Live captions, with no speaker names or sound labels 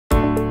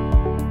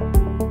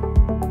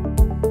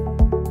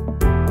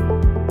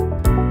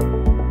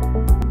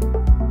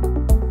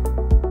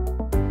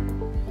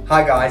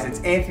Hi guys, it's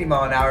Anthony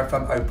Molinaro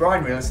from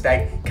OBrien Real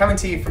Estate, coming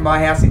to you from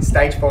my house in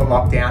Stage 4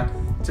 lockdown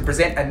to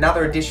present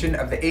another edition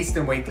of the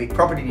Eastern Weekly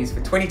Property News for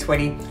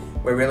 2020,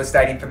 where real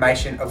estate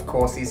information, of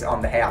course, is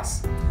on the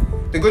house.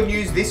 The good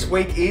news this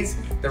week is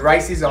the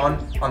race is on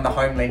the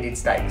home lending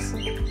stakes.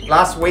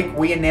 Last week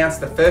we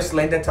announced the first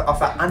lender to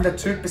offer under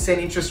 2%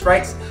 interest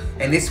rates,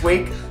 and this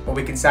week, well,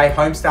 we can say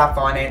Homestar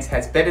Finance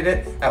has bettered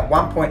it at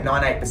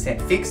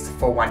 1.98% fixed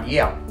for 1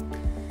 year.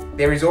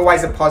 There is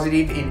always a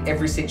positive in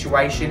every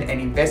situation, and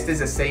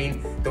investors are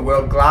seeing the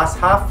world glass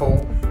half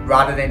full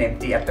rather than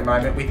empty at the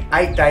moment, with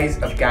 8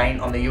 days of gain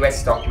on the US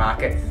stock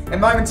market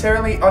and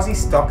momentarily Aussie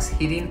stocks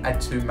hitting a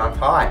 2-month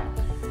high.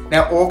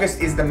 Now,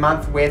 August is the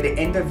month where the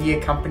end of year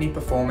company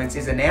performance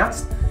is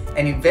announced,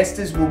 and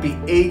investors will be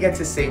eager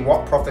to see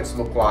what profits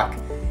look like,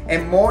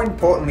 and more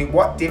importantly,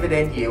 what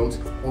dividend yields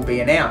will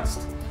be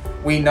announced.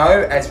 We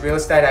know as real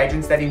estate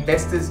agents that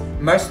investors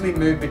mostly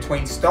move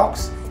between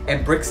stocks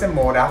and bricks and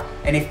mortar,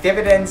 and if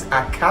dividends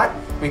are cut,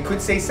 we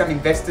could see some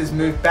investors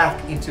move back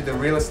into the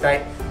real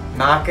estate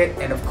market,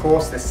 and of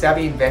course the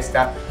savvy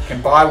investor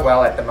can buy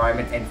well at the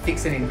moment and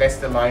fix an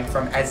investor loan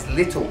from as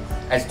little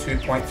as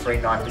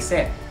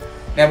 2.39%.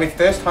 Now, with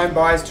first home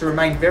buyers to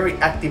remain very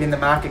active in the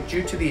market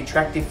due to the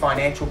attractive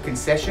financial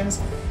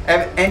concessions,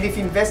 and if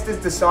investors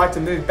decide to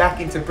move back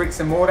into bricks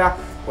and mortar,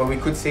 well, we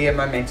could see a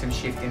momentum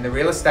shift in the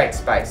real estate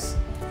space.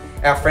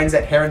 Our friends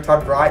at Heron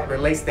Todd Bright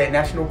released their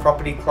national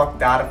property clock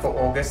data for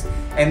August,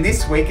 and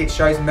this week it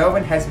shows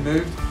Melbourne has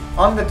moved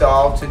on the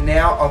dial to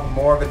now of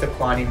more of a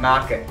declining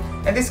market.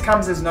 And this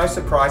comes as no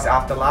surprise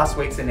after last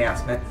week's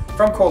announcement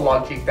from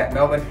CoreLogic that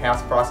Melbourne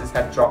house prices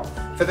have dropped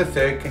for the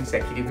third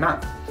consecutive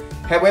month.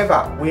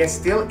 However, we are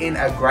still in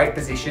a great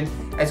position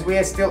as we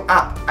are still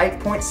up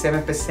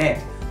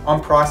 8.7%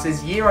 on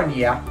prices year on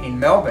year in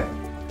Melbourne.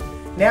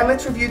 Now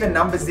let's review the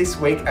numbers this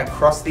week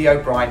across the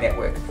OBrien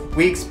network.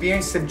 We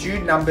experienced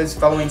subdued numbers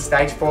following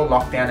Stage 4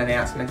 lockdown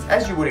announcements,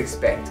 as you would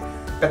expect,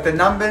 but the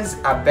numbers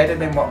are better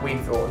than what we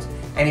thought,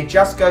 and it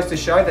just goes to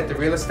show that the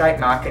real estate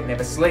market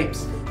never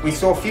sleeps. We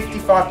saw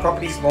 55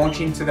 properties launch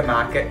into the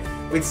market,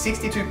 with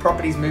 62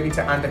 properties moving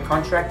to under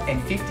contract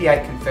and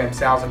 58 confirmed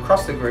sales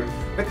across the group,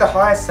 with the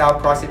highest sale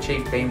price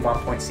achieved being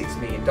 $1.6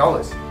 million.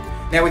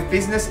 Now, with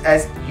business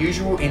as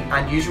usual in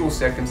unusual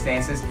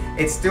circumstances,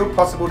 it's still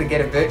possible to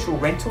get a virtual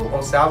rental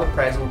or sale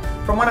appraisal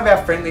from one of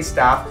our friendly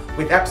staff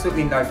with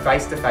absolutely no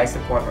face-to-face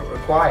appointment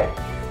required.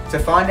 To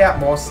find out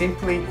more,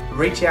 simply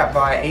reach out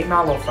via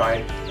email or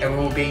phone, and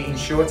we will be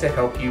sure to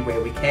help you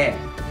where we can.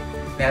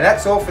 Now,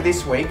 that's all for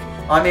this week.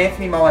 I'm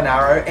Anthony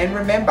Molinaro, and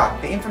remember,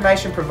 the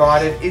information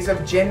provided is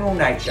of general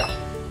nature.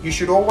 You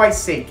should always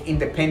seek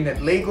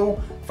independent legal,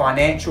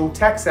 financial,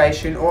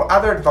 taxation, or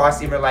other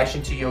advice in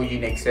relation to your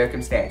unique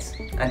circumstance.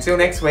 Until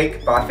next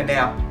week, bye for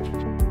now.